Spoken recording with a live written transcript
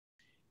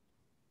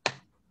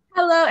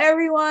Hello,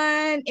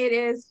 everyone. It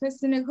is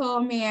Krista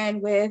Nicole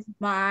Mann with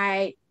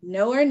my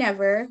No or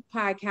Never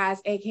podcast,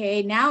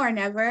 aka Now or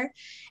Never.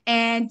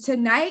 And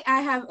tonight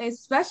I have a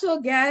special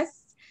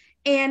guest,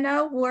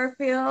 Anna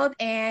Warfield,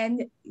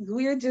 and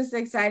we're just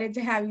excited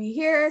to have you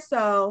here.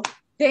 So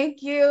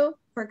thank you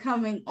for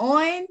coming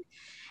on.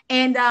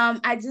 And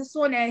I just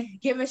want to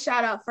give a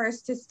shout out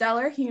first to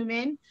Stellar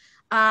Human.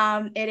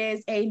 It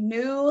is a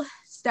new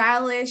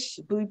stylish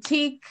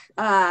boutique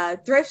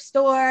thrift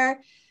store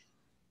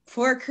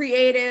for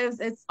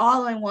creatives. It's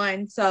all in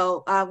one.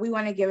 So we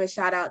want to give a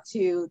shout out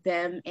to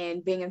them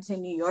in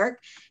Binghamton, New York.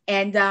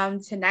 And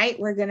tonight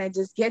we're going to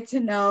just get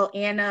to know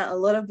Anna a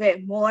little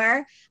bit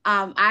more.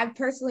 I've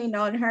personally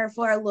known her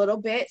for a little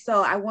bit,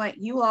 so I want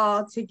you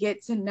all to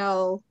get to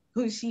know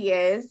who she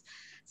is.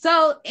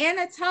 So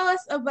Anna, tell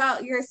us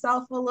about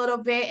yourself a little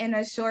bit in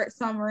a short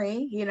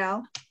summary,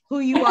 who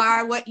you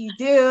are, what you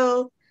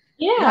do,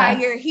 why Yeah,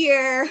 you're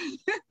here.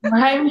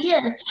 I'm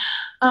here.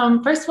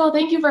 First of all,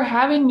 thank you for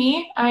having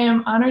me. I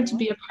am honored to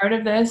be a part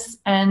of this,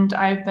 and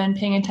I've been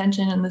paying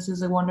attention, and this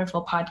is a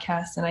wonderful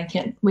podcast, and I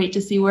can't wait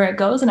to see where it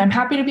goes, and I'm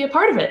happy to be a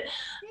part of it.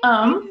 Thank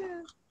Um,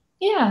 you.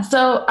 yeah,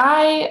 so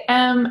I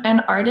am an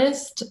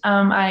artist.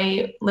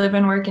 I live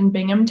and work in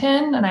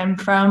Binghamton, and I'm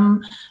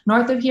from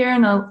north of here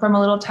and from a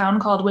little town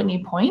called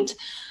Whitney Point.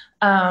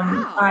 Wow,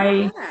 look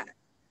I at that.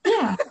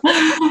 Yeah,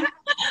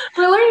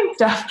 we're learning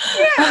stuff.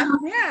 Yeah,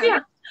 yeah. Yeah.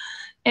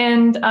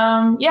 And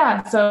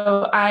yeah,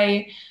 so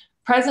I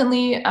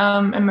presently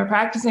am a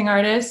practicing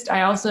artist.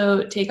 I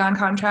also take on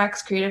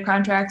contracts, creative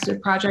contracts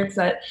with projects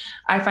that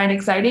I find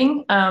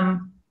exciting.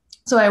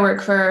 So I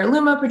work for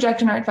Luma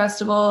Projection Art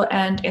Festival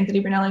and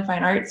Anthony Brunelli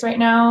Fine Arts right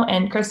now.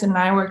 And Kristen and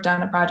I worked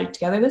on a project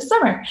together this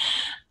summer.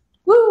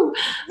 Woo!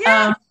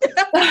 Yeah. Um,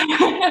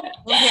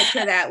 We'll get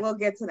to that. We'll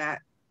get to that.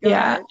 Go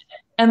yeah. ahead.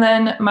 And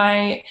then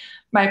my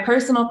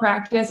personal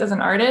practice as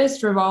an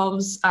artist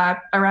revolves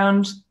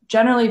around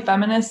generally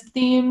feminist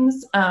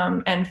themes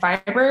and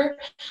fiber.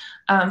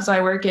 So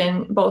I work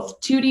in both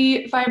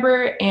 2D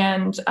fiber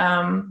and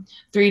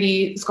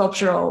 3D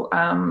sculptural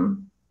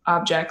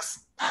objects.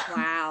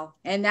 Wow.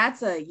 And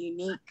that's a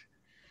unique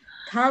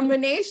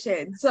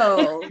combination.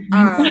 So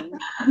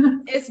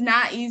it's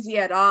not easy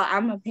at all.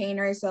 I'm a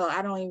painter, so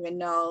I don't even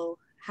know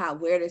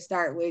where to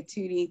start with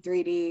 2D,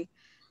 3D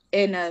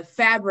in a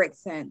fabric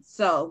sense.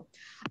 So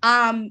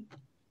um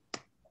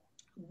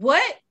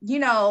what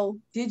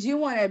did you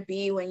want to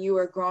be when you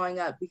were growing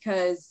up?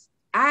 Because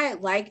I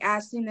like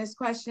asking this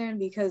question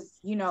because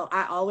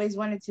I always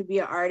wanted to be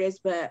an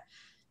artist, but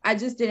I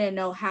just didn't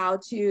know how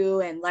to,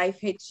 and life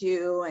hits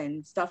you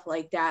and stuff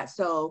like that.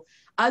 So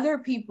other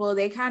people,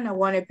 they kind of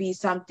want to be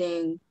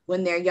something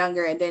when they're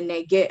younger, and then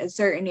they get a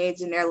certain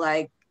age and they're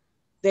like,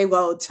 they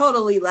go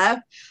totally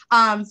left.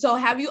 So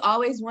have you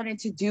always wanted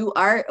to do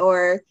art,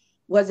 or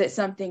was it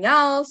something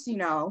else?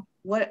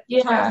 What, tell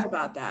us Yeah.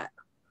 about that.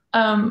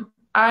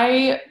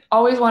 I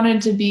always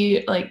wanted to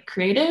be like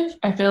creative.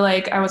 I feel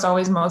like I was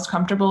always most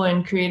comfortable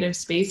in creative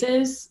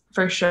spaces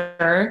for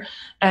sure.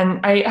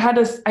 And I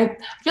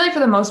feel like for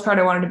the most part,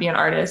 I wanted to be an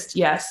artist,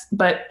 yes.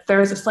 But there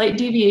was a slight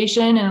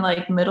deviation in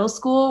like middle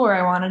school where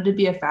I wanted to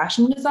be a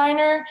fashion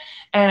designer.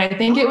 And I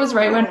think it was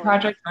right when Oh,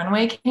 Project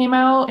Runway came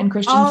out and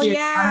Christian oh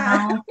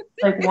yeah. Siriano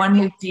like won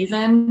his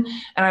season.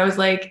 And I was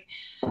like,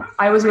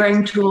 I was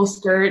wearing tulle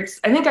skirts.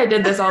 I think I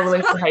did this all the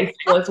way through high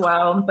school as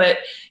well. But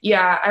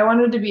yeah, I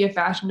wanted to be a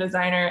fashion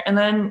designer. And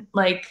then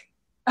like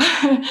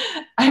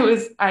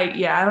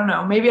I don't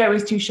know. Maybe I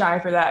was too shy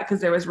for that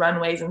because there was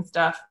runways and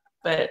stuff,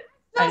 but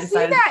I Don't see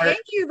decided to that in start.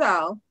 you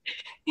though.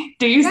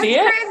 Do you That's see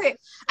it? crazy.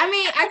 I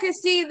mean, I could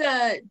see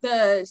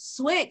the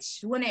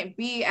switch wouldn't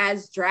be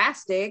as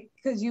drastic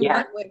because you Yeah.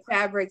 work with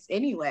fabrics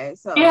anyway.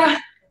 So Yeah.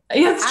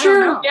 It's I don't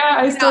true. know. Yeah,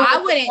 I still I work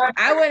with wouldn't that.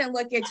 I wouldn't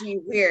look at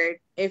you weird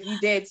if you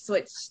did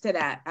switch to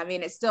that. I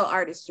mean, it's still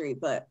artistry,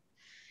 but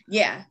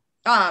yeah.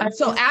 I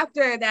So just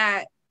after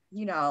that,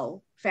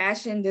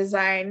 fashion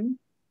design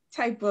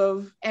type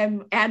of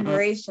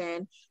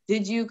admiration,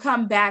 did you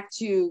come back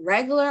to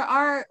regular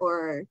art,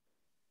 or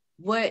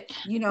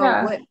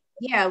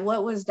yeah.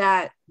 what was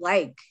that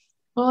like?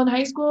 Well, in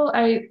high school,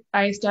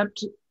 I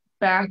stepped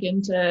back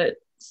into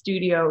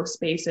studio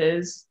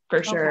spaces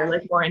for sure, Okay.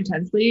 like more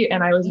intensely,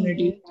 and I was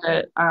introduced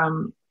Mhm.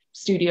 to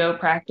studio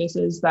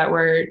practices that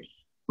were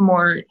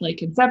more like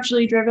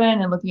conceptually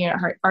driven and looking at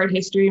art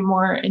history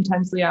more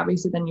intensely,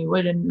 obviously, than you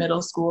would in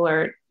middle school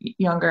or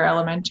younger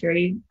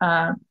elementary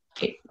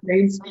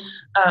grades.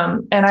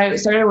 And I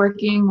started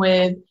working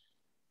with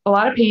a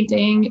lot of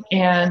painting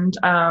and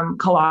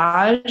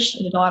collage.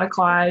 I did a lot of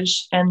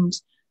collage, and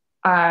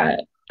uh,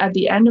 at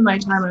the end of my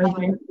time, I was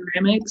doing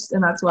ceramics,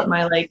 and that's what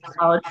my like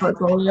college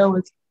portfolio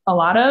was a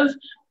lot of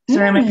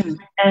ceramics, Mm.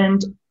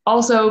 and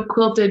also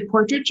quilted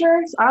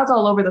portraiture. So I was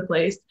all over the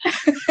place.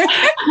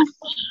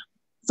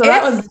 So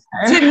that was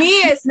It's to me,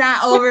 it's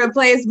not over the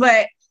place,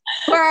 but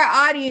for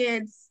our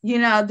audience,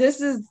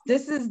 this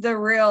is the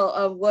real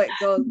of what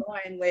goes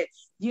on with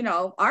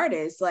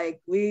artists. Like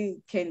we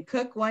can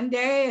cook one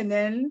day, and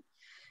then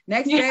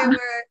next day yeah,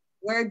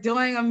 we're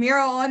doing a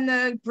mural on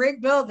the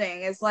brick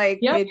building. It's like,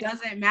 Yep. it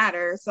doesn't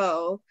matter.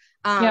 So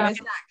Yeah.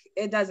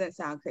 it doesn't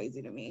sound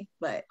crazy to me,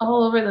 but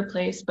All over the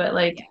place, but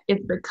like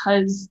it's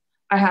because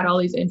I had all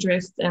these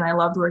interests and I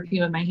loved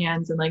working with my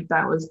hands, and like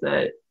that was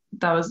the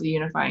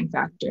unifying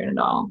factor in it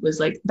all, was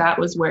like that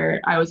was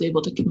where I was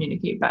able to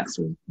communicate best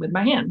with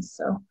my hands.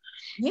 So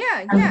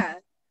yeah.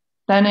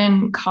 then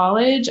in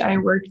college I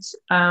worked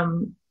I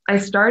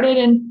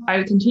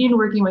continued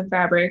working with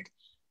fabric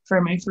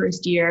for my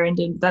first year, and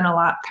did then a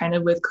lot kind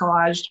of with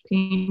collaged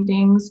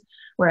paintings,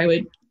 where I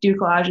would do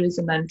collages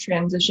and then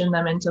transition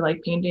them into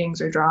like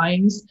paintings or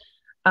drawings.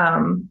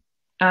 um,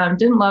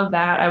 didn't love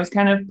that. I was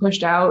kind of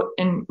pushed out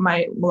in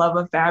my love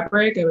of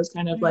fabric. It was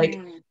kind of like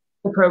Mm,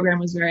 the program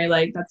was very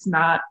like, that's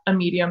not a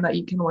medium that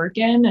you can work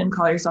in and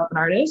call yourself an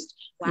artist.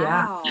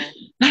 Yeah, wow.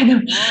 I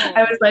know.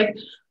 I Whoa. was like,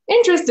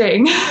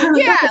 interesting.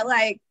 Yeah,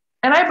 like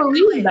And I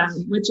believe college.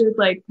 them, which is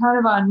like kind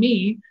of on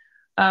me.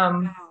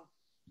 Um, Wow.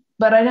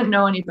 but I didn't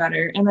know any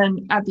better. And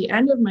then at the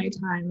end of my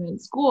time in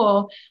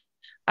school,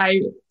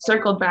 I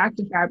circled back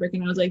to fabric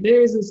and I was like,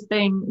 there's this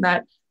thing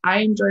that I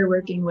enjoy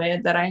working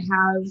with, that I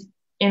have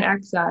in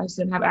excess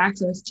and have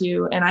access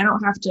to, and I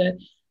don't have to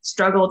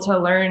struggle to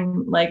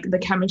learn like the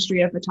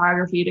chemistry of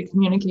photography to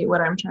communicate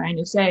what I'm trying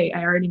to say.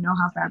 I already know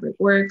how fabric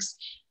works.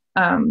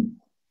 Um,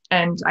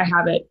 and I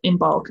have it in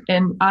bulk.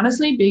 And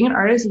honestly, being an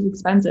artist is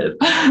expensive.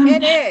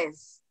 It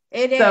is.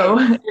 It So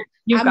is.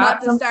 you've I'm about got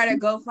to some, start a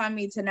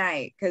GoFundMe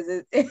tonight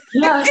because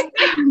yeah,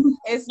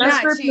 it's just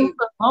not for cheap.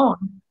 proof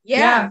alone. Yeah.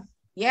 Yeah.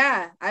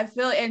 Yeah. I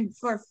feel, and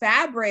for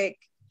fabric,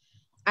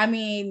 I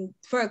mean,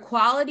 for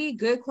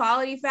good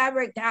quality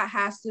fabric, that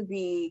has to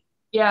be.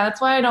 Yeah,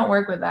 that's why I don't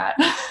work with that.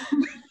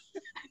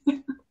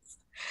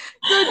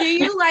 So do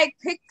you like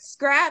pick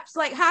scraps?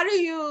 Like, how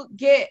did you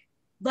get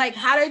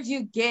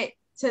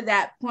to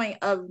that point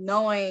of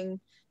knowing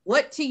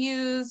what to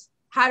use,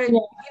 how to,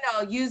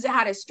 Yeah. use it,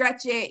 how to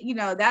stretch it?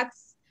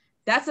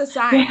 That's a Yeah.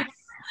 science.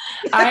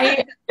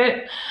 I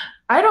it,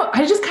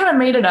 I just kind of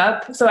made it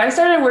up. So I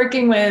started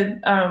working with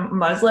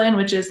muslin,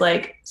 which is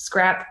like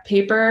scrap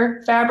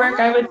paper fabric,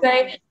 I would Oh,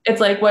 say. It's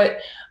like what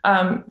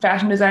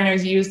fashion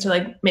designers use to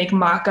like make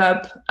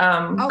mock-up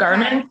okay.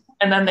 garments,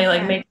 and then they like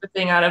Okay. make the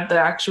thing out of the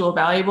actual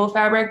valuable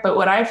fabric. But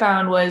what I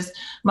found was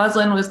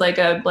muslin was like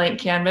a blank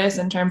canvas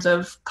in terms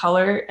of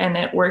color, and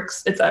it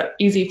works. It's a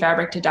easy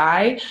fabric to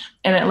dye,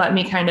 and it let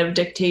me kind of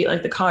dictate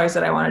like the colors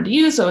that I wanted to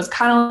use. So it was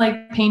kind of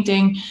like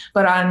painting,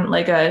 but on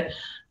like a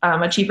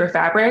cheaper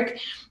fabric.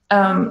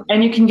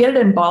 And you can get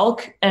it in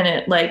bulk, and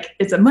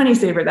it's a money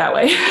saver that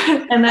way.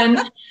 And then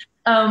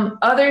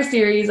other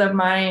series of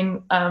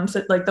mine,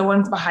 so like the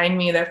ones behind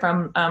me, they're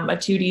from a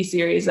 2D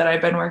series that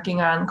I've been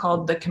working on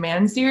called the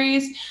Command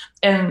series.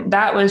 And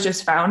that was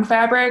just found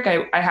fabric.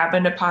 I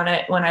happened upon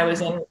it when I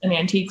was in an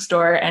antique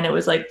store, and it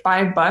was like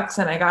 $5,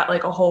 and I got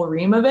like a whole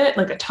ream of it,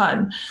 like a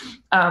ton.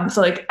 So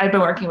like I've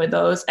been working with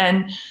those,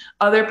 and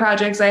other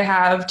projects I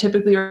have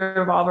typically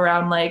revolve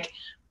around like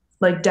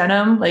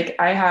denim. Like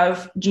I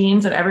have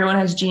jeans, and everyone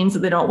has jeans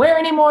that they don't wear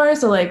anymore.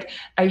 So like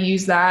I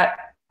use that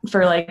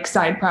for like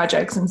side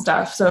projects and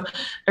stuff. So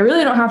I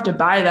really don't have to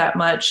buy that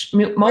much.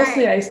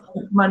 Mostly Right. I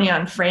spend money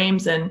on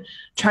frames and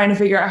trying to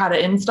figure out how to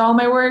install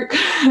my work.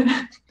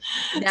 Now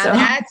So hard.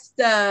 that's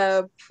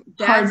the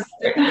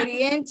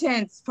pretty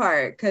intense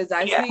part, because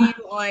I Yeah. see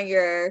you on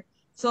your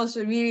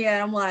social media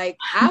and I'm like,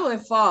 I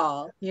would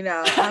fall,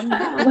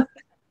 I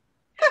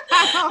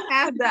don't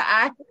have the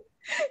eye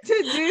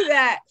to do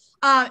that.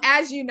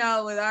 As you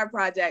know, with our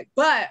project.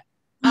 But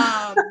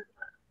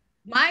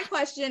my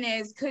question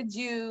is, can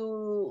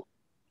you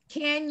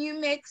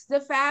mix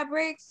the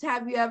fabrics?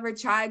 Have you ever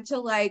tried to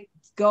like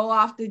go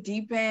off the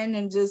deep end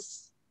and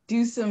just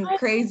do some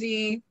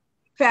crazy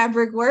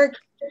fabric work?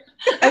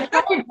 I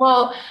tried,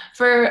 well,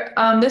 for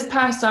this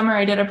past summer,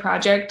 I did a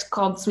project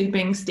called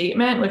Sweeping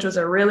Statement, which was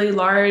a really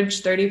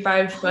large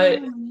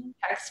 35-foot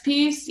text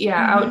piece.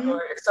 Yeah, Mm-hmm.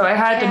 outdoors. So I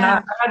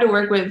had to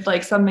work with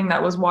like something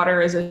that was water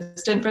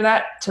resistant for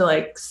that to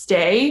like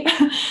stay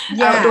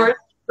Yeah. outdoors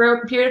for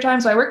a period of time.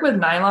 So I worked with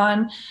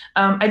nylon.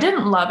 I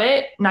didn't love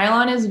it.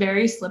 Nylon is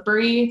very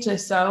slippery to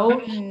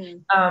sew.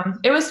 Mm,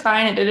 It was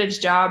fine. It did its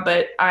job,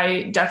 but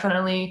I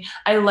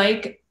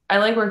like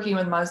working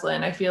with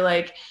muslin. I feel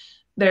like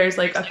there's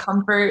like a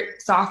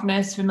comfort,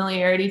 softness,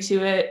 familiarity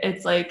to it.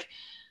 It's like,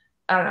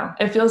 I don't know.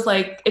 It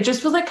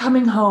just feels like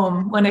coming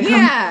home when it comes to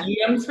yeah,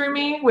 mediums for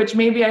me, which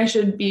maybe I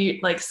should be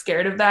like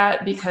scared of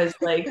that because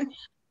like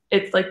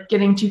it's like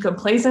getting too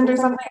complacent or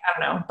something. I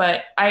don't know,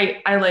 but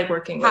I like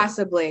working with,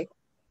 possibly.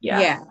 yeah.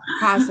 Yeah,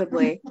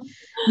 possibly.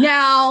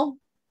 Now,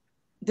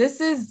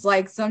 this is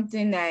like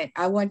something that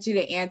I want you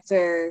to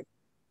answer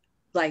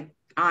like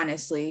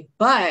honestly,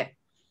 but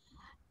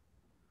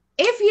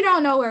if you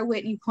don't know where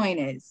Whitney Point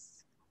is,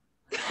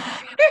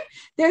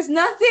 there's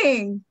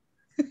nothing.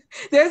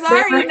 There's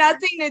already There,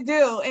 nothing to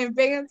do in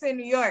Binghamton,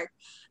 New York.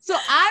 So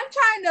I'm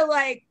trying to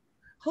like,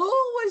 who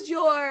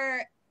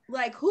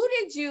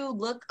did you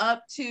look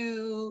up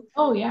to?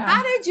 oh How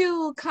yeah. did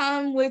you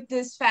come with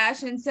this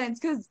fashion sense?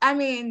 Because I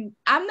mean,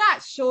 I'm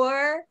not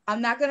sure.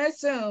 I'm not gonna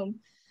assume,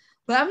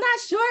 but I'm not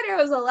sure there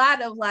was a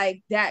lot of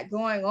like that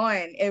going on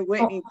in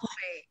Whitney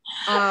Point.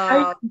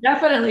 I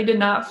definitely did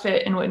not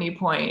fit in Whitney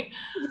Point.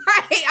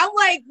 Right. I'm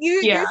like,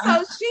 you're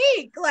so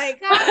chic.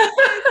 Like,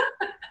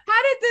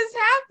 how did this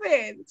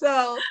happen?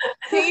 So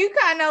can you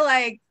kind of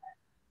like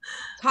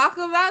talk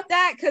about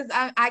that? Because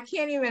I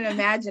can't even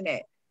imagine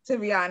it, to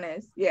be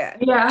honest. Yeah.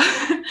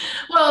 Yeah.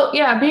 Well,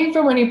 yeah, being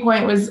from Winnie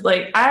Point was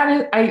like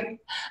I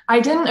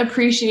didn't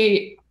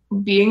appreciate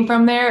being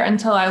from there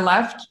until I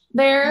left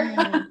there.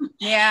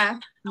 Yeah.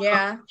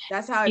 Yeah.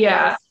 That's how it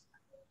Yeah. goes.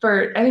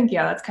 I think,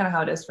 yeah, that's kind of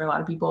how it is for a lot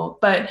of people.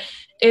 But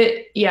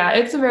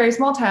it's a very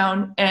small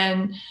town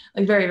and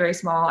like very, very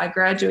small. I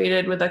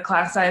graduated with a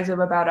class size of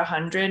about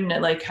 100, and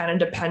it like kind of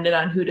depended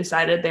on who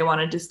decided they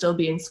wanted to still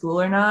be in school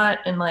or not.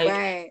 And like,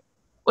 right.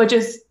 which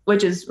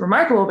is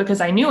remarkable because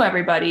I knew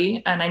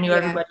everybody and I knew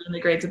everybody in the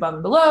grades above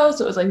and below.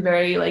 So it was like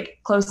very like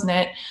close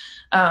knit.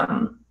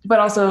 But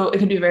also it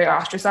can be very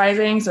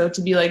ostracizing. So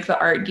to be like the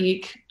art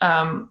geek,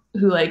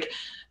 who like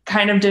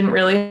kind of didn't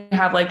really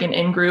have like an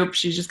in-group,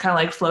 she's just kind of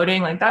like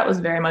floating, like that was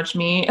very much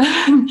me.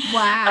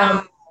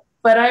 Wow.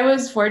 But I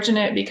was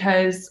fortunate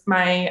because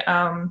my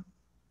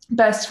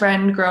best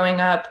friend growing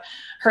up,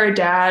 her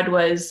dad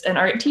was an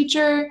art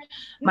teacher.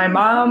 My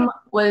mom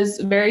was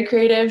very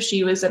creative.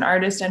 She was an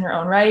artist in her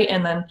own right.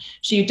 And then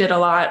she did a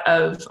lot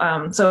of,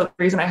 so the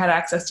reason I had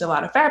access to a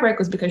lot of fabric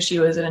was because she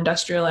was an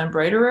industrial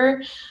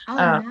embroiderer. Oh,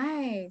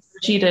 nice.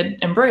 She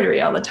did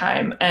embroidery all the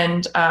time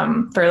and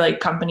for like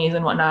companies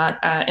and whatnot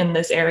in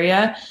this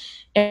area.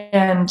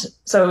 And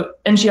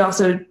she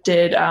also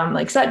did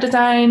like set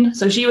design.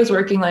 So she was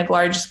working like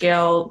large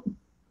scale,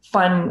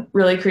 fun,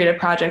 really creative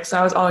projects. So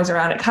I was always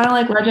around it, kind of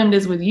like Legend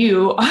is with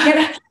you.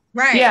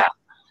 Right. Yeah.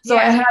 So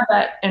I had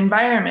that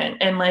environment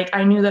and like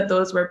I knew that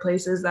those were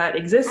places that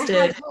existed.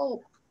 I have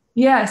hope.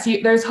 Yes,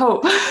 there's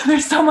hope.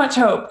 There's so much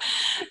hope.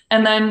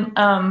 And then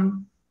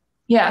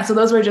so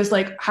those were just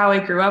like how I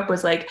grew up,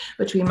 was like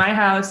between my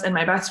house and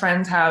my best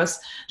friend's house,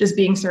 just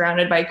being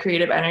surrounded by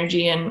creative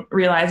energy and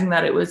realizing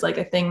that it was like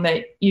a thing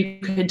that you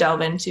could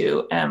delve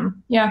into.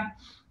 Yeah.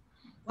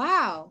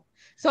 Wow.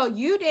 So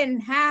you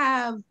didn't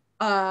have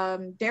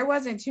there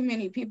wasn't too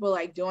many people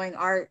like doing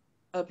art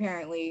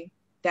apparently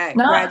that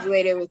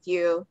graduated with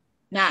you.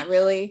 Not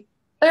really.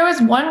 There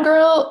was one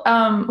girl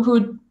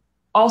who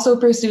also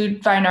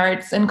pursued fine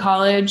arts in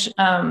college.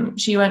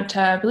 She went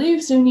to, I believe,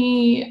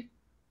 SUNY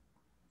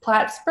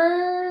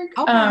Plattsburgh.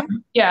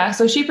 Okay.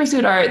 So she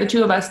pursued art. The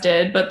two of us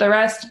did, but the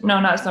rest, no,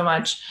 not so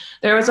much.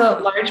 There was a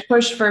large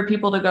push for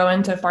people to go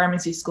into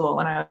pharmacy school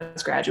when I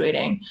was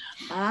graduating.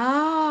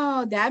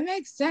 Oh, that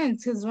makes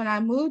sense. Because when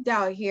I moved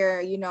out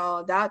here,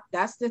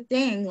 that's the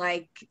thing.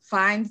 Like,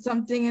 find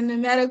something in the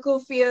medical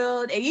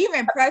field. It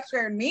even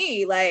pressured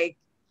me. Like,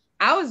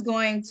 I was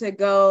going to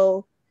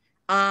go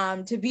to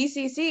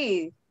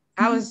BCC.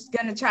 I was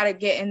going to try to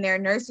get in their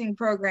nursing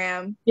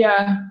program.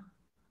 Yeah.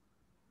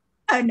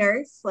 A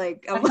nurse,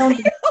 like, I'm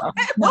like,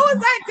 what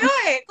was I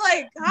doing?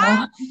 Like,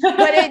 huh?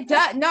 But it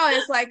does. No,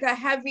 it's like a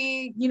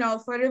heavy,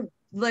 for the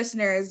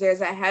listeners,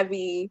 there's a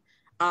heavy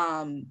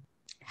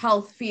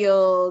health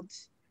field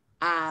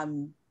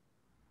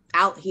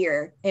out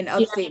here in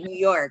upstate New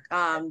York.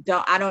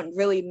 I don't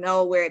really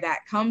know where that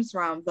comes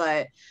from,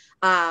 but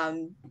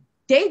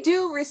they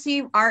do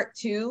receive art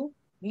too,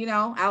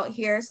 out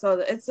here. So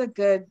it's a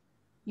good,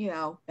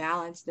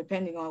 balance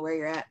depending on where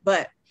you're at.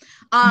 But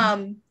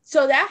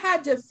so that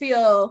had to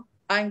feel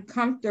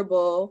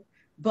uncomfortable.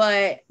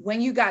 But when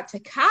you got to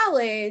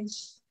college,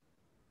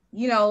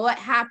 what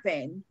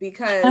happened?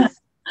 Because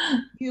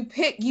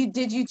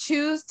did you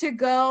choose to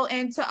go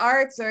into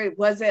arts, or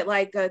was it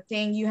like a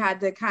thing you had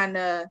to kind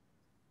of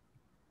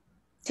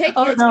take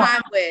your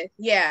time with?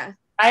 Yeah.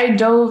 I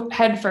dove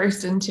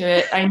headfirst into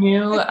it. I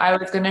knew I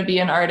was going to be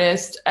an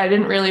artist. I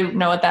didn't really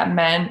know what that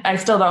meant. I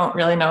still don't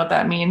really know what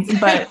that means,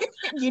 but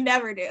you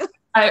never do.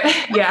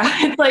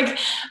 It's like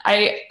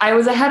I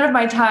was ahead of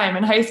my time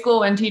in high school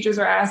when teachers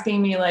were asking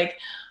me like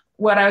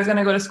what I was going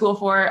to go to school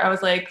for. I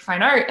was like,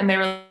 fine art. And they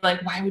were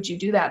like, why would you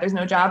do that? There's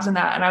no jobs in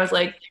that. And I was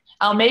like,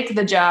 I'll make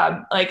the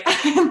job. Like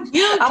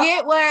you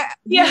get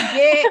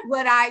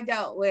what I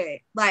dealt with.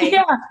 Like,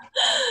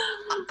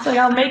 it's like,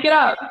 I'll make it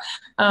up.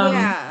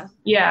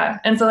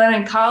 And so then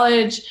in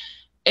college,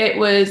 that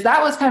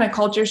was kind of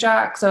culture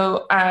shock.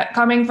 So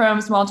coming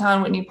from small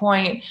town Whitney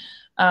Point,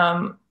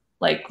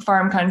 like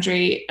farm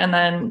country, and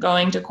then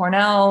going to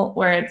Cornell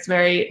where it's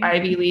very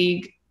Ivy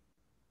League,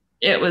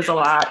 it was a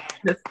lot,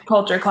 this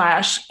culture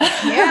clash.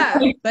 Yeah,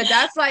 but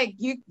that's like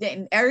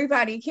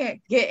everybody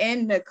can't get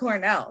into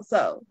Cornell,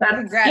 so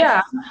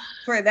congrats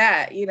for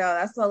that.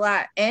 That's a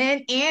lot,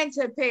 and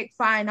to pick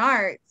fine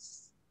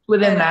arts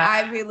within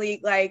that Ivy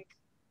League, like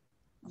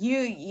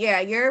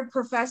your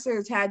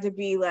professors had to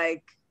be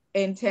like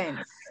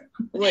intense.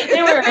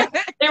 They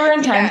were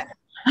intense.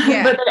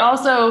 Yeah. But it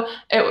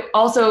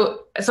also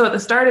so at the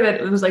start of it,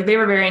 it was like they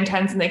were very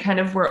intense and they kind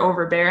of were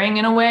overbearing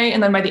in a way.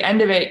 And then by the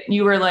end of it,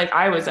 you were like,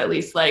 I was at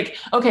least like,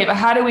 okay, but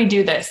how do we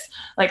do this?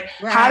 Like,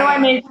 how do I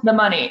Right. make the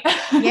money?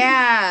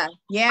 Yeah. How do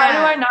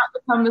Yeah. I not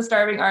become the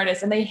starving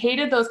artist? And they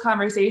hated those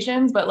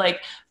conversations, but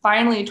like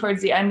finally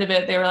towards the end of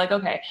it, they were like,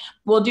 okay,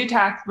 we'll do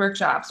tax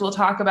workshops. We'll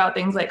talk about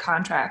things like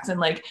contracts. And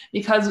like,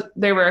 because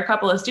there were a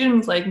couple of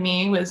students like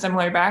me with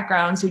similar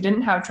backgrounds who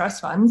didn't have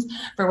trust funds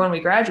for when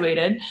we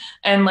graduated.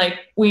 And like,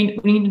 we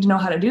needed to know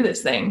how to do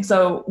this thing.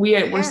 So we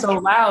were Yeah. so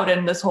loud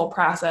in this whole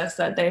process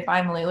that they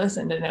finally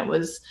listened, and it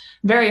was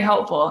very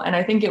helpful. And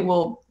I think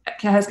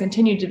has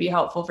continued to be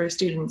helpful for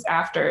students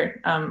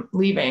after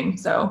leaving.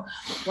 So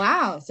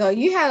Wow. So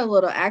you had a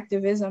little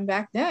activism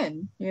back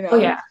then, oh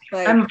yeah,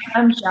 like,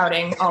 I'm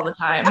shouting all the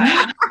time.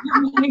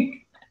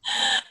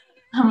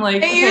 I'm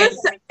like, and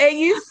okay.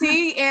 you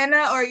see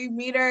Anna or you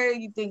meet her,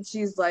 you think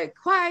she's like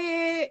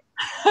quiet.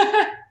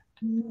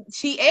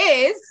 She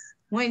is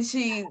when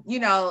she,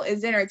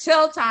 is in her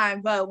chill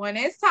time, but when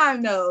it's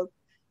time to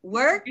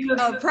work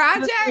a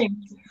project,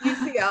 you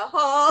see a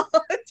whole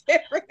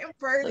different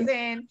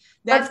person.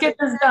 Let's get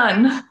this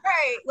done.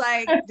 Right,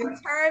 like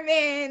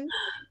determined,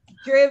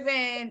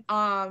 driven.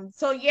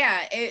 So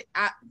yeah,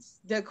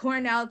 the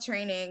Cornell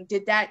training,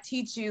 did that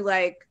teach you,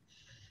 like,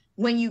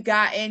 when you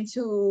got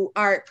into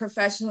art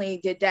professionally,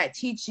 did that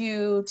teach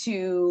you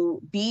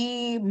to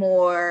be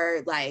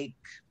more like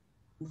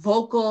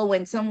vocal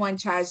when someone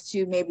tries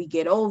to maybe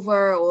get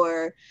over,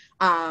 or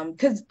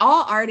because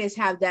all artists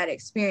have that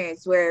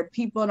experience where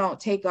people don't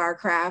take our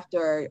craft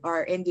or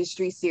our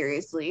industry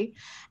seriously,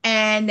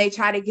 and they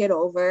try to get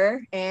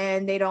over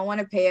and they don't want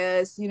to pay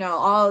us,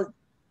 all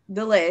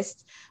the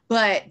list.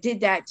 But did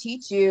that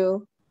teach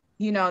you,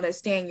 to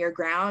stand your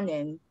ground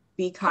and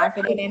be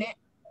confident in it?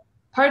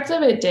 Parts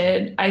of it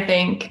did, I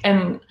think.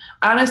 And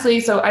honestly,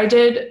 so I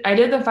did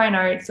the fine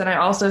arts, and I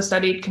also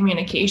studied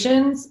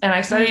communications, and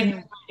I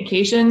studied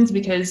communications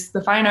because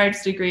the fine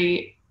arts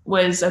degree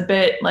was a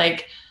bit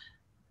like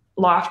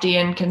lofty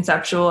and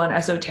conceptual and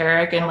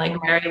esoteric and like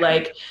very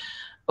like,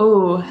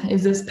 oh,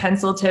 is this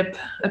pencil tip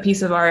a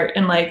piece of art?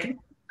 And like,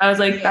 I was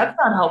like, that's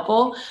not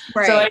helpful.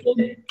 Right. So I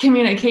did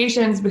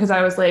communications because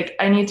I was like,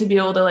 I need to be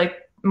able to like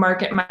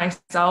market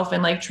myself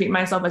and like treat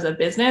myself as a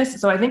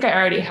business. So I think I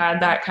already had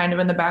that kind of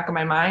in the back of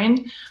my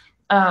mind,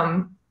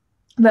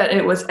 that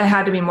it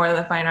had to be more than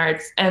the fine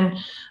arts. And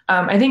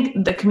I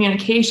think the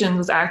communications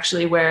was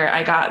actually where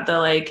I got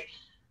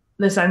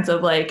the sense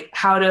of like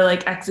how to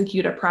like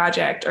execute a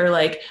project, or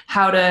like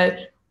how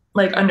to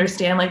like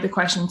understand like the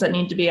questions that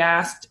need to be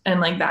asked and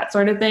like that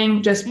sort of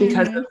thing, just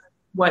because of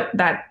what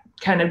that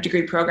kind of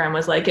degree program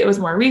was like. It was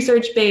more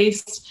research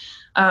based.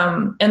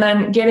 And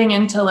then getting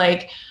into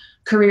like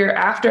career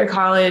after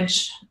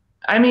college,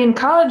 I mean,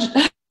 college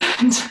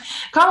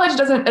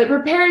it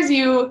prepares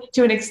you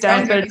to an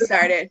extent, but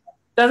it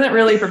doesn't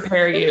really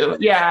prepare you.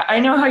 Yeah, I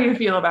know how you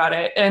feel about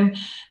it, and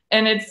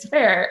it's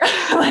fair.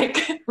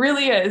 Like,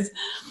 really is.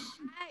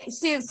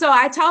 See, so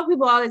I tell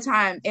people all the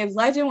time, if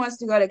Legend wants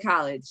to go to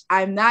college,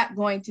 I'm not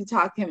going to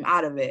talk him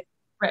out of it.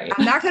 Right.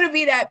 I'm not going to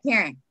be that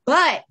parent,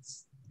 but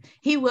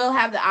he will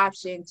have the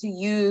option to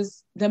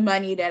use the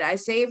money that I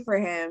save for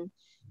him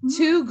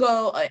to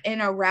go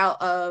in a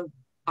route of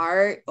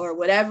art or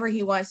whatever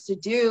he wants to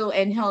do.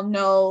 And he'll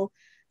know,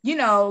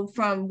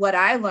 from what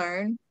I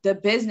learned, the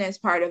business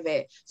part of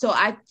it. So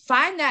I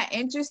find that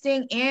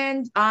interesting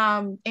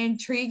and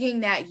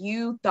intriguing that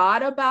you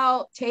thought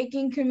about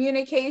taking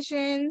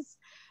communications,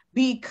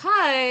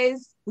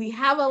 because we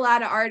have a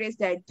lot of artists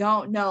that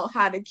don't know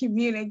how to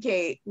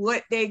communicate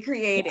what they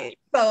created.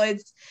 So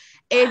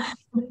it's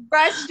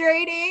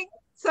frustrating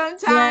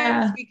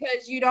sometimes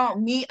because you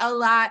don't meet a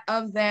lot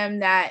of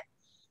them that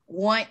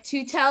want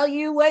to tell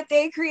you what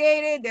they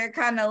created. They're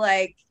kind of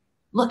like,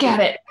 look at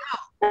it.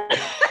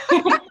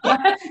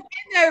 And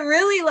they're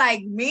really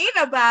like mean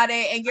about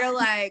it. And you're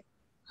like,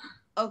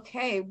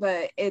 okay,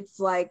 but it's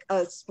like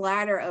a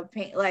splatter of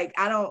paint. Like,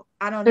 I don't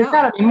know. There's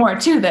gotta be more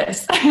to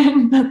this.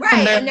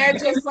 Right. And they're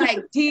just like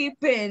deep.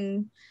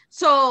 And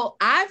so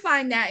I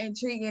find that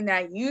intriguing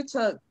that you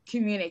took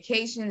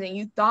communications and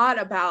you thought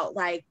about,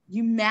 like,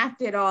 you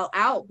mapped it all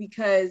out,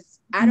 because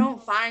I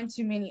don't find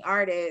too many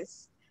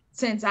artists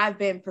since I've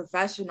been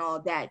professional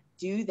that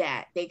do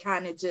that. They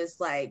kind of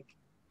just like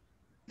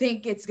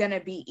think it's going to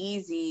be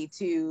easy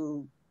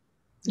to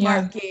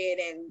market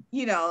and,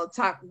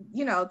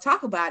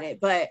 talk about it.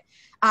 But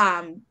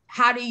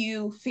how do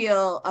you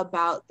feel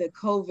about the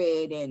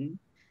COVID and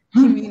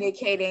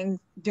communicating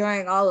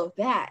during all of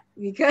that?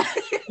 Because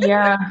it's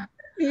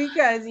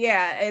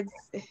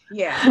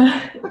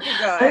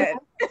go ahead.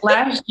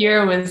 Last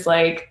year was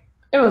like,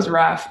 it was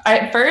rough.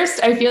 At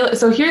first, I feel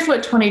so. Here's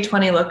what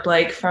 2020 looked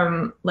like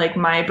from like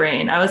my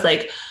brain. I was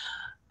like,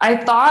 I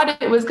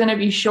thought it was going to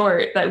be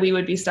short, that we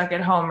would be stuck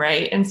at home,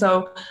 right? And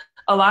so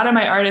a lot of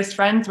my artist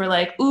friends were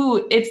like,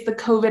 ooh, it's the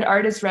COVID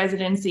artist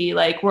residency.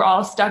 Like, we're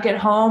all stuck at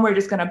home. We're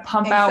just going to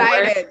pump out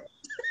work.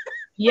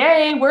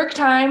 Yay, work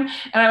time.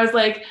 And I was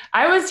like,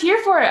 I was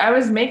here for it. I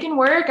was making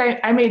work.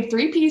 I made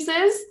 3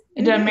 pieces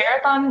did a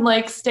marathon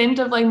like stint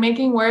of like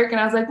making work, and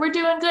I was like, we're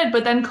doing good.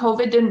 But then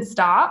COVID didn't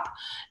stop.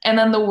 And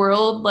then the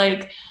world,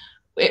 like,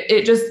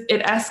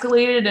 it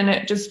escalated and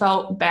it just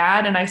felt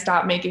bad. And I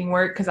stopped making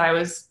work because I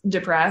was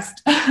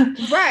depressed.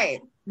 Right.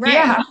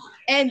 Yeah.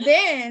 And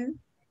then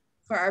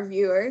for our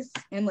viewers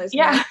and listeners,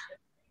 Yeah.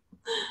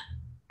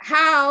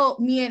 how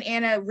me and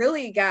Anna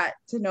really got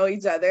to know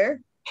each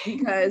other,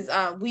 because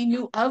we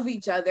knew of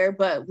each other,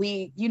 but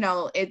we,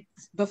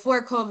 it's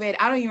before COVID.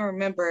 I don't even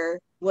remember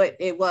what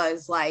it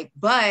was like,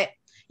 but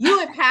you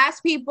would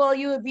pass people,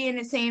 you would be in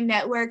the same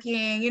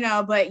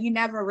networking, but you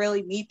never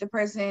really meet the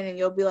person, and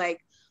you'll be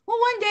like, well,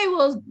 one day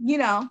we'll,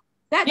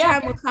 that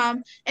time will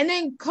come. And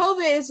then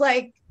COVID is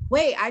like,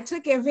 wait, I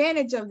took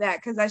advantage of that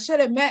because I should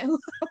have met who I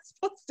was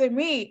supposed to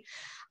meet.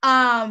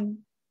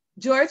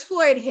 George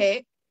Floyd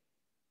hit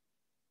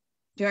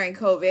during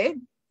COVID.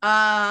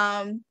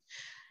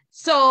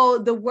 So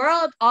the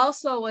world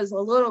also was a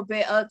little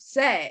bit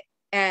upset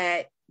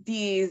at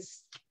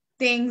these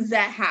things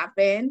that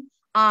happened.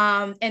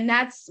 And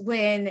that's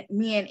when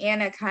me and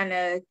Anna kind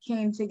of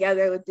came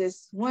together with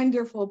this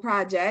wonderful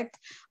project.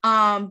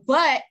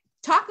 But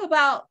talk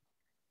about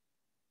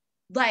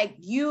like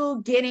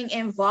you getting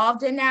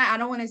involved in that. I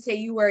don't want to say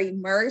you were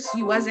immersed.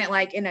 You wasn't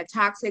like in a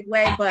toxic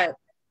way, but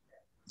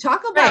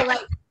talk about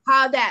like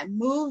how that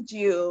moved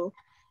you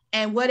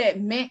and what it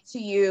meant to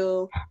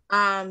you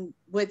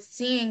with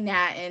seeing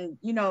that, and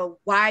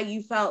why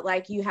you felt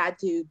like you had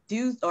to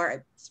do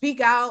or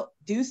speak out,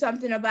 do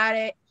something about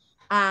it.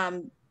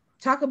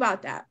 Talk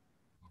about that.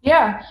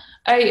 Yeah,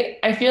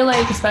 I feel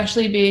like,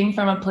 especially being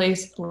from a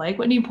place like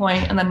Whitney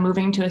Point and then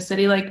moving to a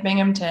city like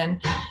Binghamton,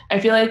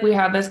 I feel like we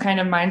have this kind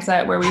of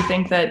mindset where we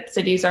think that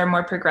cities are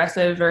more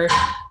progressive, or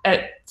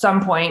at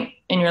some point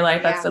in your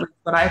life, that's at least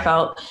what I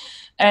felt.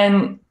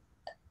 And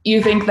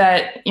you think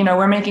that,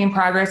 we're making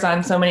progress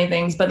on so many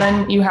things, but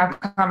then you have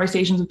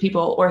conversations with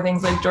people or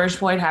things like George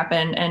Floyd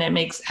happen, and it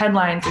makes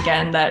headlines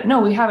again that, no,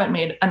 we haven't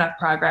made enough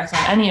progress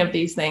on any of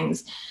these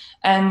things.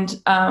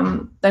 And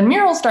then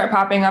murals start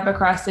popping up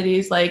across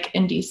cities like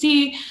in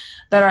DC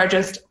that are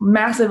just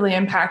massively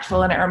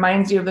impactful. And it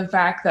reminds you of the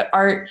fact that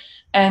art,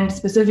 and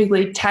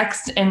specifically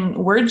text and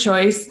word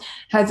choice,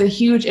 has a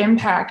huge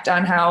impact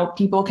on how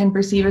people can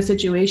perceive a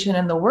situation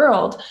in the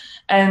world.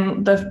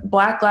 And the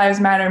Black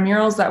Lives Matter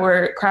murals that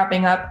were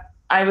cropping up,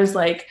 I was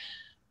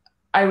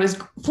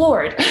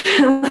floored.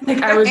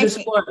 Like, I was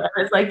just floored.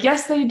 I was like,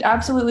 yes, they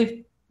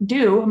absolutely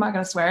do. I'm not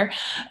going to swear.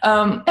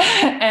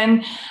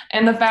 And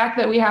the fact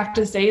that we have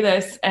to say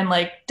this and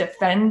like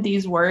defend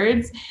these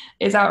words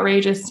is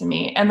outrageous to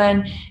me. And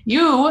then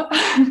you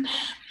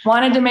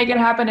wanted to make it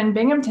happen in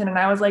Binghamton. And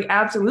I was like,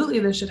 absolutely,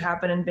 this should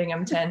happen in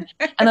Binghamton.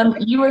 And then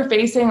you were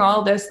facing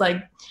all this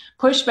like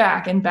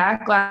pushback and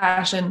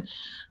backlash and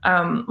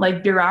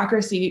like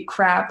bureaucracy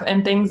crap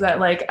and things that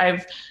like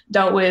I've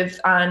dealt with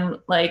on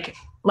like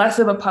less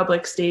of a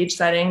public stage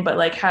setting, but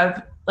like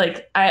have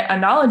like a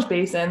knowledge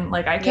base in,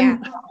 like I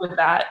can help with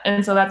that.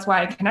 And so that's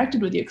why I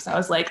connected with you, because I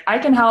was like, I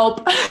can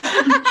help.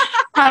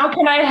 How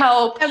can I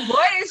help? And boy,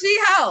 did she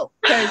help.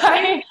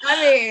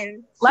 I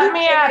mean, let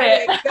me at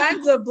it.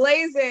 Guns are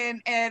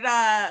blazing. And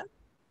I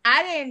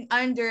didn't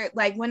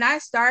when I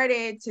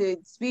started to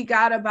speak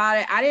out about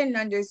it, I didn't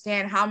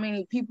understand how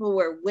many people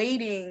were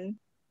waiting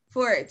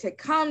for it to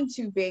come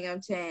to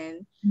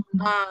Binghamton.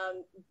 Mm-hmm.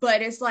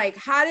 But it's like,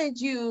 how did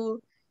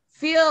you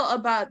feel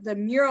about the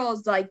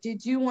murals? Like,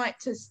 did you want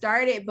to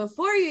start it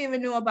before you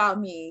even knew about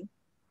me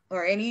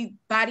or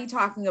anybody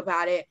talking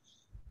about it?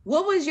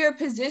 What was your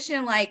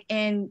position like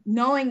in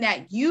knowing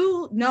that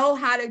you know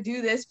how to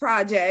do this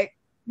project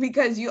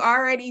because you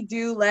already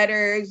do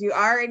letters, you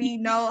already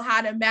know how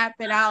to map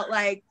it out?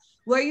 Like,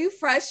 were you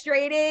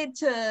frustrated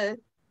to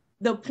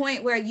the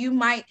point where you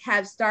might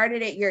have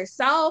started it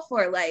yourself,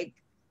 or like,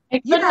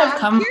 it couldn't have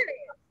come.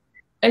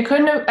 It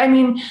couldn't have, I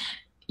mean,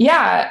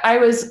 yeah, I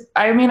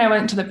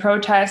went to the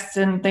protests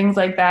and things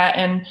like that.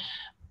 And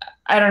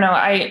I don't know,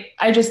 I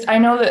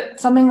know that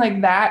something like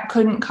that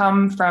couldn't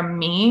come from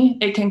me.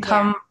 It can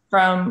come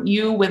from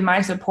you with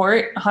my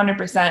support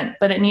 100%,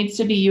 but it needs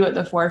to be you at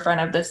the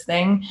forefront of this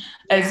thing,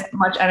 as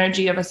much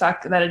energy of a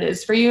suck that it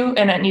is for you.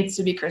 And it needs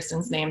to be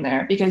Kristen's name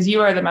there, because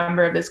you are the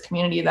member of this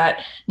community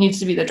that needs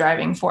to be the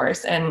driving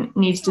force and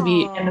needs to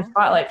be in the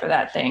spotlight for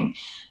that thing.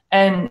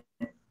 And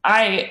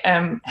I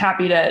am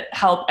happy to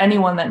help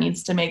anyone that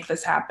needs to make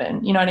this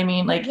happen. You know what I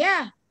mean? Like,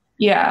 yeah.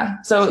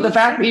 So the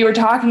fact that you were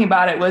talking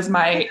about it was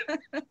my,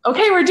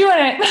 okay, we're doing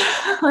it.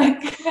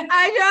 Like,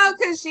 I know,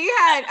 because she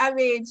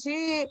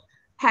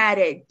had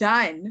it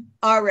done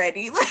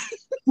already. Like,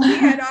 she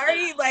had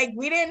already, like,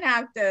 we didn't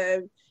have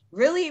to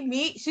really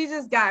meet. She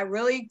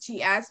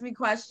asked me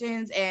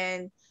questions,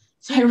 and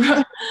she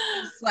wrote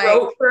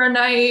for a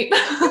night.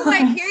 She's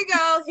like, here you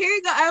go.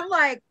 I'm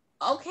like,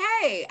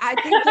 okay, I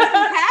think this is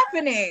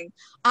happening.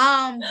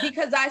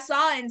 Because I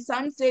saw in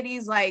some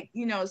cities, like,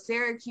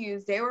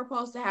 Syracuse, they were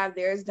supposed to have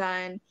theirs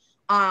done.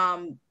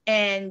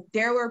 And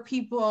there were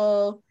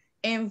people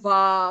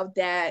involved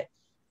that,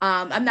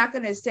 I'm not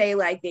going to say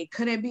like they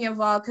couldn't be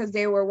involved because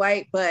they were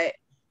white, but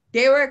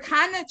they were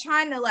kind of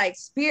trying to like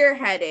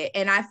spearhead it.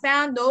 And I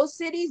found those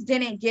cities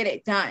didn't get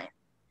it done.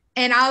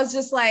 And I was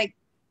just like,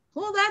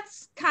 well,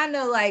 that's kind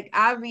of like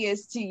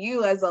obvious to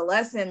you as a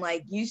lesson.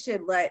 Like you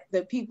should let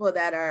the people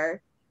that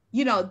are,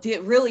 you know,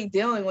 really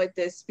dealing with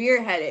this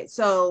spearhead it.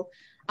 So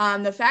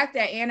the fact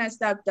that Anna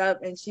stepped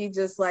up and she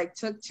just like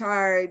took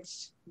charge,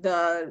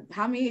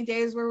 how many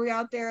days were we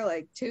out there?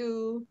 Like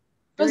 2,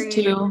 3? It was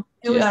 2.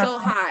 It was so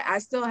hot. I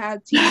still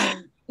have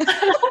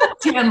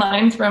tan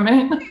lines from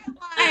it.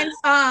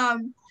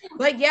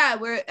 But yeah,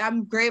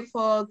 I'm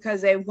grateful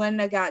because they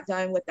wouldn't have got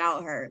done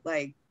without her.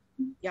 Like,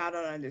 y'all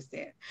don't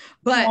understand.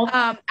 But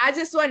I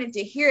just wanted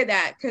to hear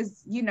that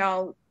because, you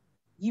know,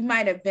 you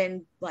might have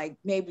been like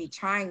maybe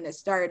trying to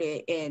start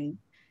it and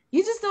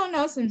you just don't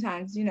know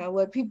sometimes, you know,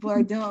 what people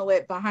are dealing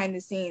with behind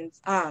the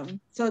scenes.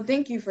 So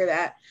thank you for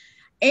that.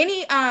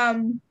 Any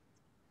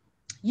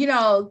you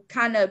know,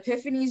 kind of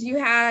epiphanies you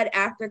had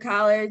after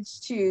college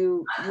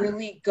to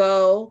really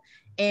go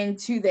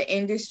into the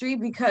industry?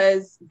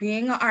 Because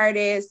being an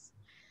artist,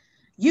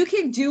 you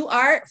can do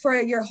art for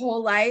your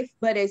whole life,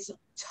 but it's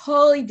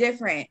totally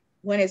different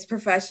when it's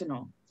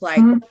professional. Like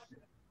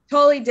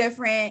totally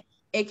different.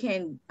 It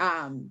can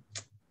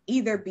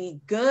either be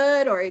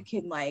good or it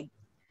can like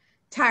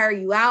tire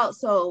you out.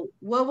 So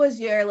what was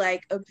your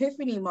like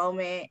epiphany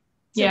moment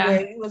to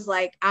where it was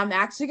like, I'm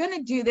actually going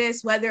to do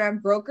this whether I'm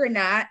broke or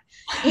not?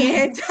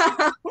 And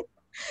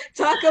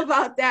talk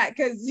about that,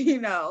 because you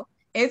know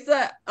it's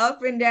a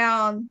up and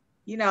down,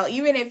 you know,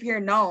 even if you're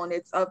known,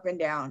 it's up and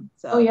down.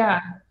 So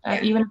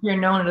even if you're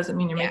known, it doesn't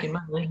mean you're making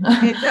money.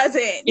 It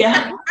doesn't.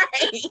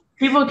 Right.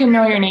 People can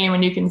know your name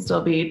and you can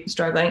still be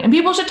struggling, and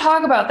people should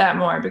talk about that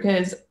more,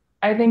 because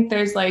I think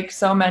there's like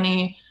so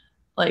many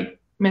like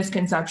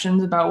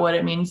misconceptions about what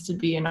it means to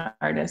be an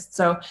artist.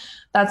 So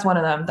that's one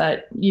of them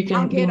that you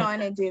can get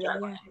on and do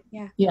that.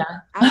 Yeah.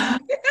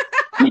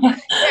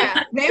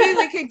 Yeah, maybe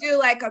we could do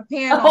like a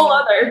panel, a whole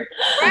other,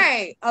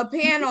 right? A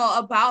panel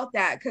about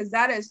that, because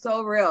that is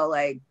so real.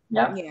 Like,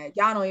 y'all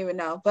don't even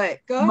know. But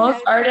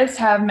most artists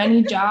have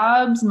many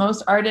jobs.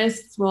 Most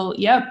artists will,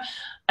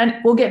 and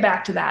we'll get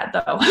back to that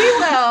though. We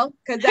will,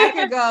 because that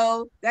could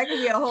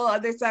be a whole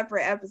other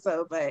separate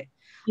episode. But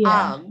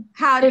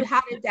how did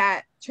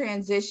that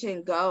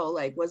transition go?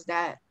 Like, was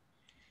that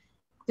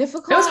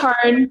difficult? It was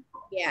hard.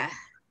 Yeah.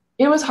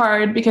 It was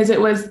hard because it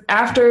was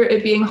after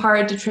it being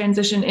hard to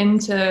transition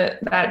into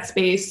that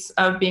space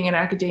of being in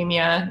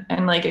academia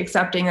and like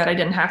accepting that I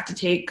didn't have to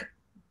take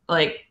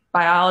like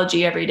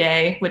biology every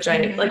day, which I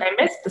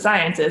missed the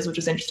sciences, which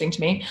was interesting to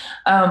me.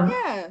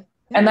 And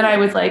then I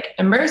was like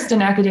immersed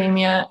in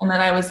academia, and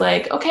then I was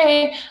like,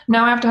 okay,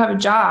 now I have to have a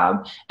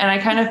job. And I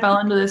kind of fell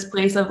into this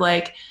place of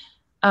like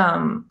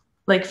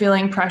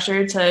feeling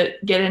pressure to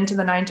get into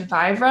the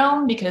 9-to-5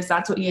 realm, because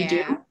that's what you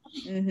do.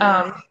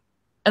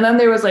 And then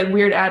there was like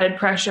weird added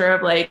pressure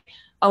of like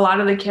a lot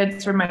of the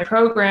kids from my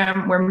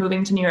program were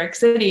moving to New York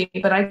City,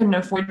 but I couldn't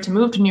afford to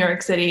move to New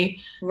York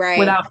City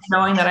without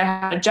knowing that I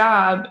had a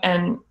job.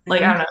 And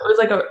like, I don't know, it was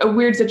like a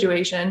weird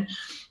situation.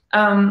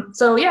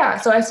 So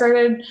I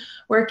started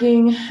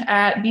working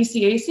at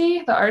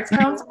BCAC, the Arts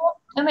Council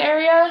in the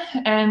area.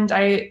 And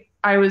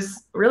I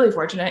was really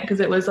fortunate because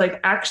it was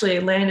like actually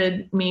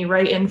landed me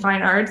right in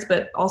fine arts,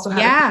 but also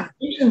had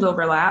communications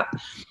overlap,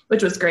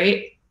 which was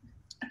great.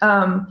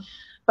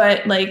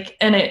 But like,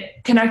 and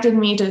it connected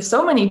me to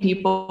so many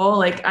people.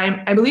 Like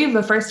I believe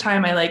the first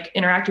time I like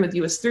interacted with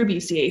you was through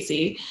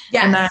BCAC.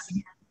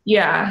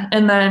 Yes.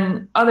 And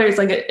then others,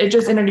 like it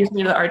just introduced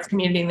me to the arts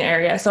community in the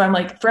area. So I'm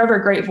like forever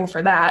grateful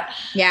for that.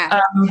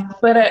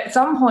 But at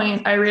some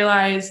point I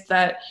realized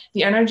that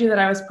the energy that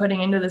I was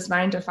putting into this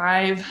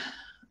 9-to-5,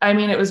 I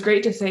mean, it was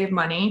great to save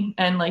money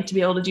and like to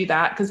be able to do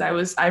that, because I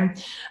was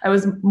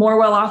more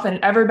well off than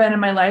I'd ever been in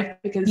my life,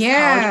 because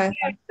college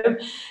was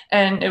expensive,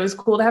 and it was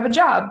cool to have a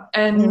job.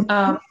 And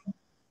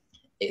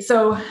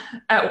so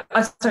at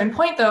a certain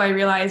point though, I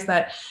realized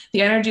that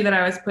the energy that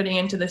I was putting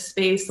into this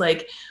space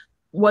like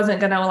wasn't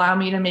going to allow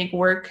me to make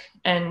work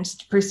and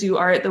pursue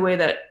art the way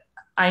that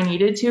I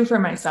needed to for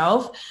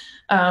myself.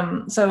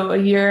 So a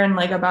year and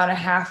like about a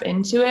half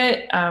into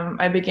it,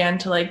 I began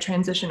to like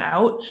transition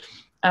out.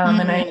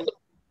 And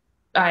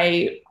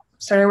I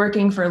started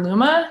working for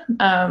Luma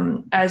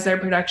as their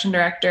production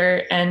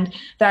director, and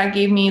that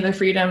gave me the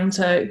freedom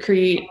to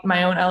create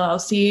my own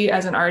LLC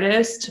as an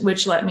artist,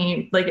 which lets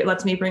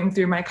me bring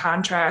through my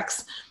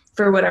contracts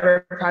for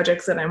whatever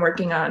projects that I'm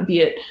working on, be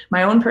it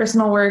my own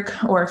personal work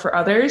or for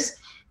others.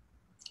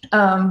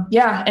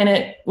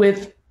 And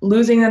with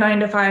losing the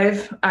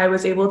 9-to-5, I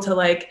was able to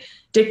like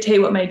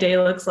dictate what my day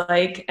looks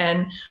like,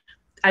 and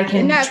I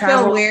can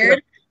travel. Feel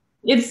weird?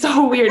 It's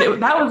so weird.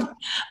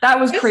 That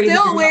was crazy. It's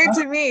still weird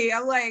to me.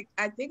 I'm like,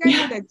 I think I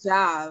need a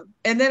job.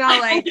 And then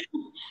I'll like,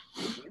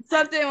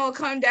 something will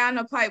come down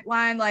the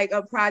pipeline, like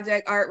a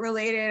project art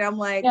related. I'm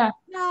like, no,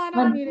 I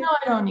don't need it. No,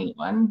 I don't need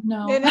one.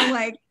 No. And I'm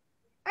like,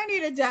 I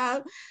need a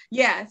job.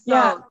 Yeah.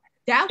 So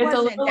that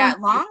wasn't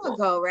that long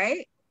ago,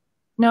 right?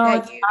 No,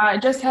 I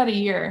just had 1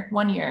 year.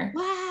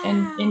 Wow.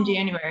 in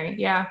January.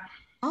 Yeah.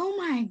 Oh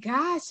my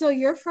gosh. So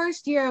your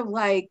first year of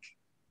like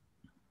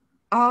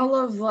all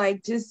of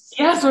like just.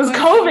 Yes, it was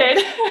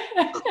COVID.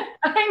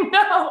 I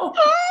know.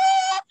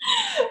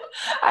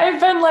 I've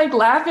been like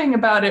laughing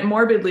about it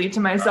morbidly to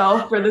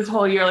myself for this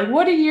whole year. Like,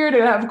 what a year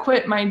to have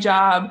quit my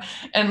job.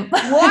 And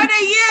what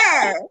a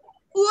year.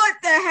 What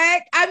the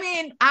heck? I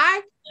mean,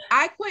 I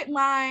quit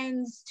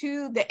mines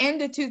to the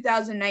end of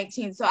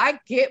 2019. So I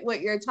get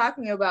what you're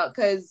talking about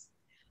because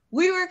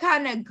we were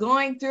kind of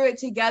going through it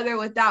together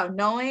without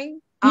knowing.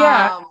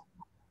 Yeah.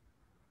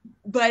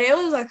 But it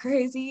was a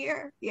crazy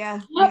year.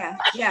 Yeah.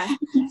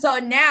 So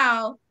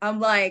now I'm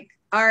like,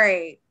 all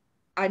right,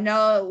 I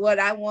know what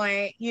I want,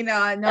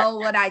 I know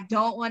what I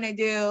don't want to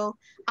do.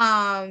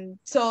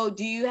 So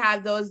do you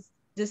have those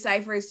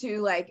deciphers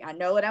too? Like, I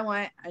know what I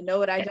want, I know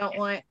what I don't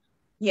want.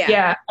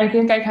 Yeah, I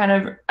think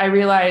I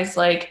realized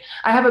like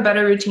I have a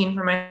better routine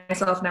for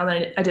myself now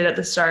than I did at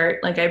the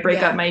start. Like I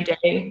break up my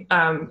day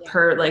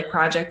per like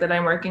project that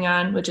I'm working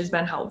on, which has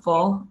been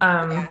helpful.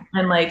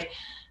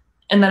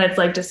 And then it's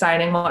like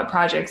deciding what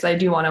projects I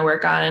do want to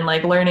work on and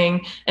like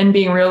learning and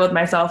being real with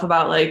myself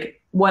about like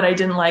what I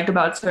didn't like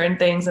about certain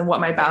things and what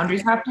my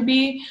boundaries have to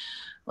be.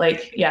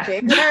 Like, yeah.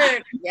 Big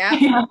word.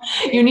 Yeah.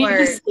 You need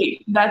to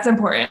sleep. That's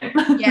important.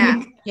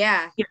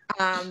 Yeah.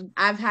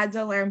 I've had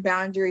to learn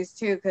boundaries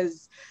too,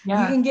 because you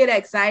can get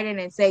excited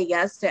and say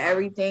yes to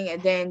everything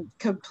and then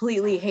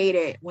completely hate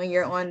it when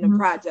you're on the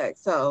project.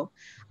 So,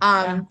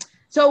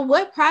 so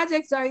what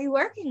projects are you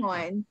working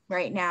on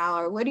right now,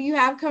 or what do you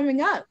have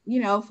coming up,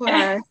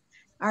 for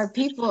our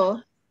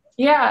people?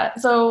 Yeah.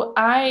 So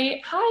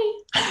hi.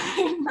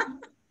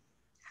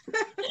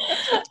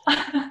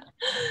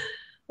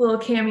 Little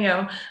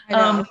cameo.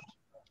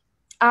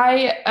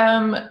 I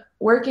am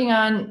working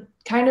on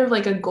kind of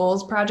like a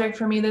goals project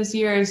for me this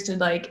year is to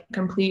like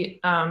complete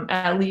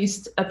at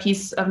least a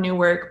piece of new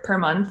work per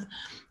month.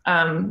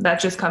 That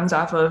just comes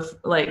off of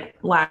like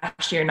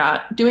last year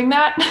not doing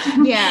that.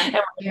 And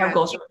have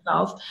goals for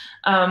myself.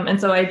 And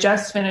so I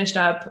just finished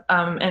up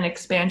an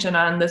expansion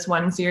on this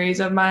one series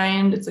of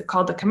mine. It's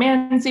called the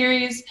Command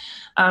series.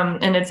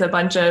 And it's a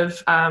bunch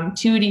of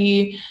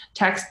 2D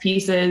text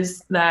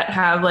pieces that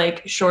have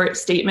like short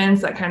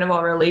statements that kind of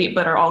all relate,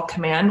 but are all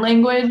command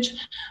language.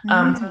 So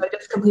I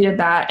just completed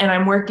that, and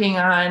I'm working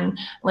on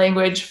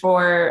language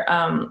for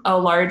a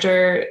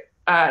larger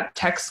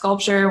text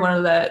sculpture, one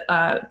of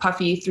the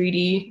puffy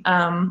 3D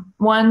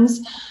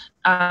ones,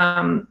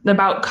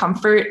 about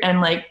comfort and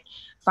like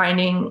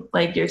finding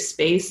like your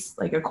space,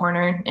 like a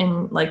corner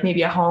in like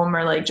maybe a home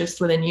or like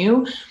just within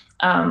you.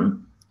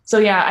 So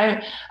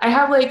yeah, I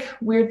have like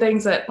weird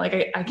things that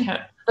like I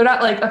can't, they're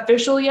not like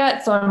official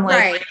yet. So I'm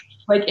like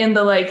in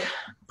the like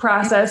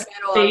process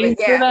phase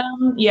for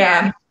them.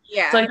 Yeah.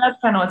 So like that's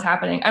kind of what's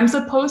happening. I'm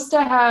supposed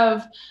to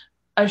have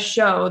a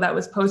show that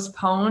was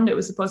postponed. It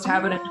was supposed to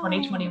happen in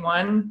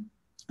 2021,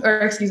 or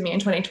excuse me, in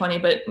 2020,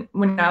 but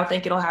we now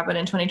think it'll happen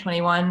in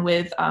 2021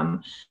 with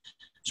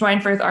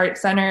Schweinfurth Art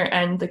Center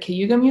and the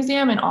Cayuga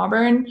Museum in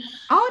Auburn.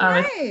 Oh,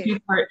 nice. It's a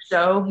two-part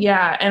show.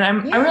 Yeah. And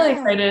I'm really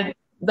excited.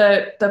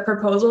 The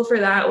proposal for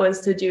that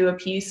was to do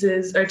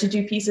pieces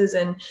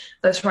in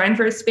the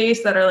Schweinfurth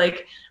space that are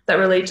like, that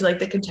relate to like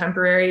the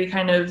contemporary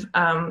kind of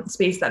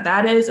space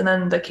that is. And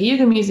then the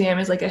Cayuga Museum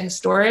is like a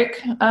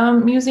historic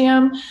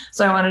museum.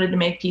 So I wanted to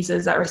make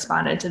pieces that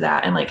responded to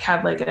that and like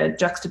have like a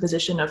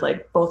juxtaposition of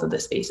like both of the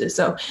spaces.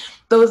 So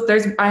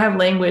I have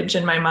language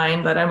in my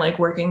mind that I'm like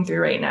working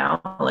through right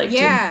now, like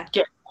to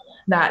get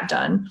that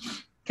done.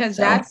 Cause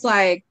that's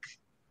like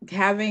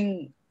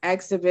having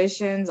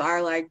exhibitions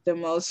are like the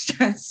most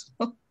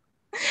stressful.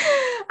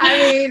 I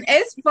mean,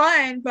 it's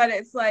fun, but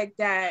it's like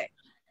that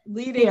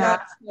leading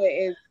up to it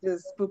is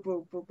just boop,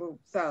 boop, boop, boop.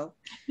 So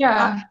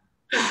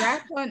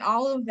congrats on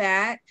all of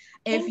that.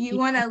 If you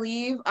want to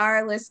leave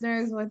our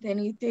listeners with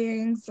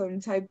anything,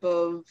 some type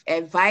of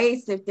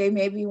advice, if they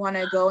maybe want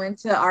to go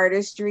into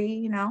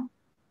artistry,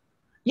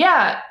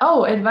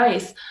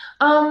 advice.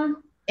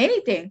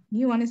 Anything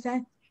you want to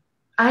say?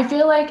 I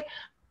feel like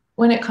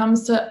when it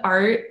comes to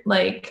art,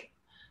 like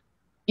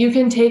you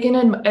can take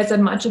in as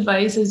much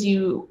advice as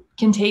you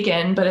can take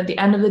in, but at the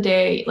end of the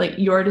day, like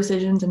your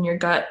decisions and your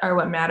gut are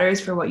what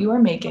matters for what you are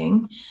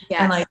making.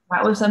 And like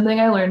that was something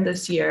I learned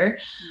this year.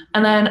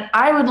 And then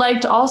I would like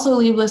to also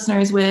leave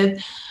listeners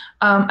with,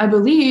 I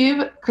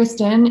believe,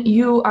 Kristen,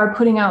 you are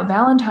putting out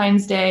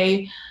Valentine's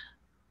Day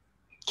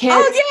kits.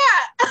 Oh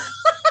yeah.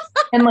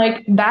 And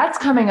like that's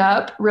coming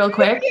up real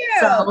quick.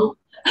 So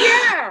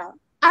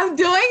I'm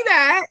doing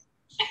that.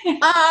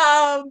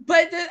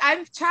 But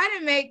I'm trying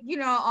to make,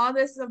 all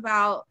this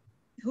about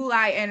who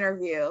I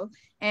interview.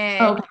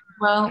 And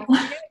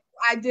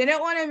I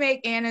didn't want to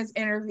make Anna's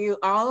interview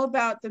all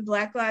about the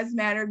Black Lives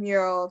Matter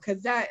mural,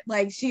 because that,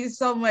 like, she's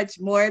so much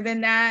more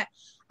than that.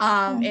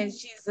 And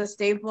she's a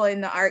staple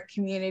in the art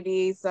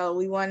community. So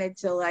we wanted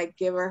to like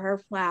give her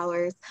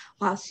flowers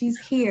while she's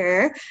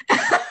here.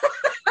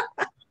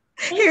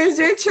 Here's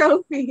your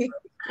trophy.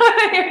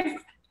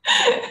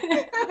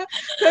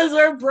 Because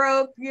we're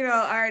broke,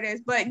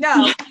 artists. But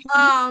no,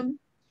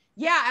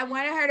 yeah, I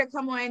wanted her to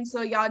come on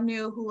so y'all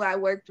knew who I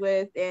worked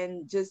with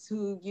and just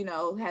who,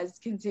 has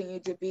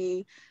continued to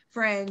be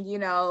friend.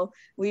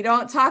 We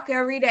don't talk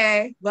every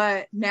day,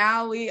 but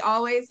now we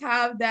always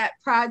have that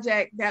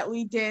project that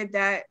we did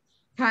that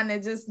kind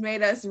of just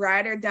made us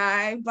ride or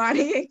die,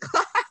 Bonnie and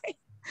Clyde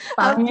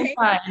of, Bonnie and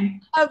Clyde,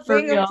 of for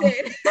real.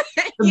 Binghamton.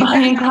 The Yeah.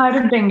 Bonnie and Clyde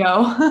of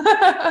bingo.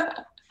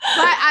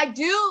 But I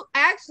do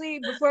actually,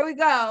 before we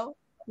go,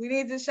 we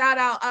need to shout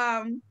out,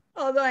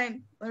 hold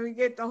on, let me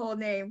get the whole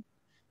name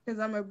because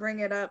I'm gonna bring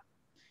it up.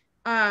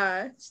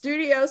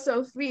 Studio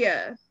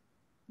Sophia,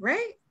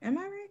 right? Am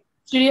I right?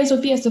 Studio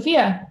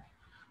Sophia.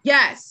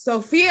 Yes,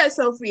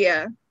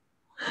 Sophia.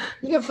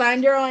 You can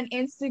find her on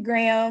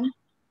Instagram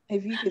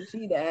if you could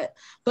see that.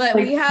 But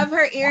we have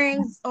her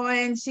earrings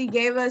on. She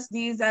gave us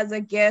these as a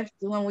gift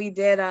when we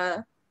did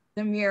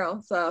the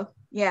mural. So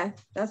yeah,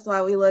 that's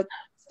why we look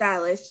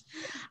stylish.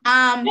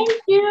 Thank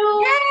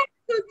you. Yeah,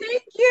 so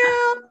thank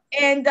you.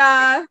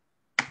 And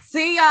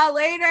see y'all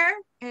later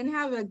and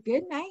have a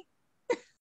good night.